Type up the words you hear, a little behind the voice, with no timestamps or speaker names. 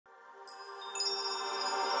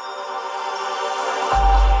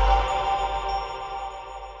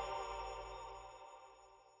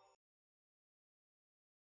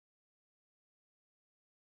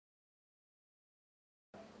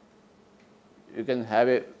you can have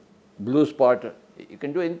a blue spot, you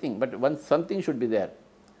can do anything, but something should be there.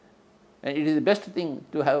 And it is the best thing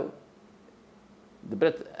to have the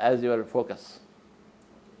breath as your focus.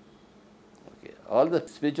 Okay. All the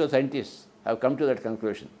spiritual scientists have come to that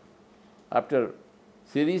conclusion after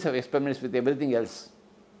series of experiments with everything else,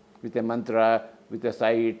 with a mantra, with a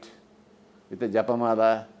sight, with a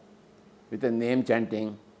japamala, with a name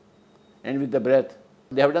chanting, and with the breath.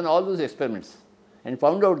 They have done all those experiments and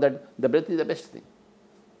found out that the breath is the best thing.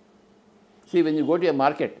 See, when you go to a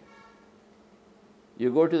market,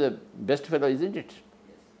 you go to the best fellow, isn't it?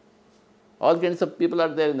 All kinds of people are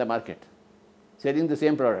there in the market selling the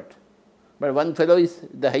same product, but one fellow is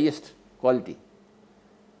the highest quality,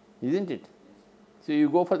 isn't it? So you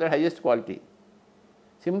go for the highest quality.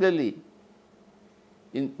 Similarly,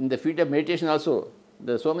 in the field of meditation also,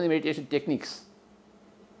 there are so many meditation techniques,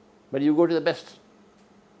 but you go to the best.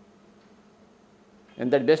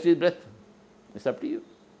 And that best is breath. It's up to you.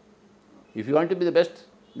 If you want to be the best,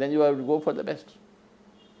 then you have to go for the best.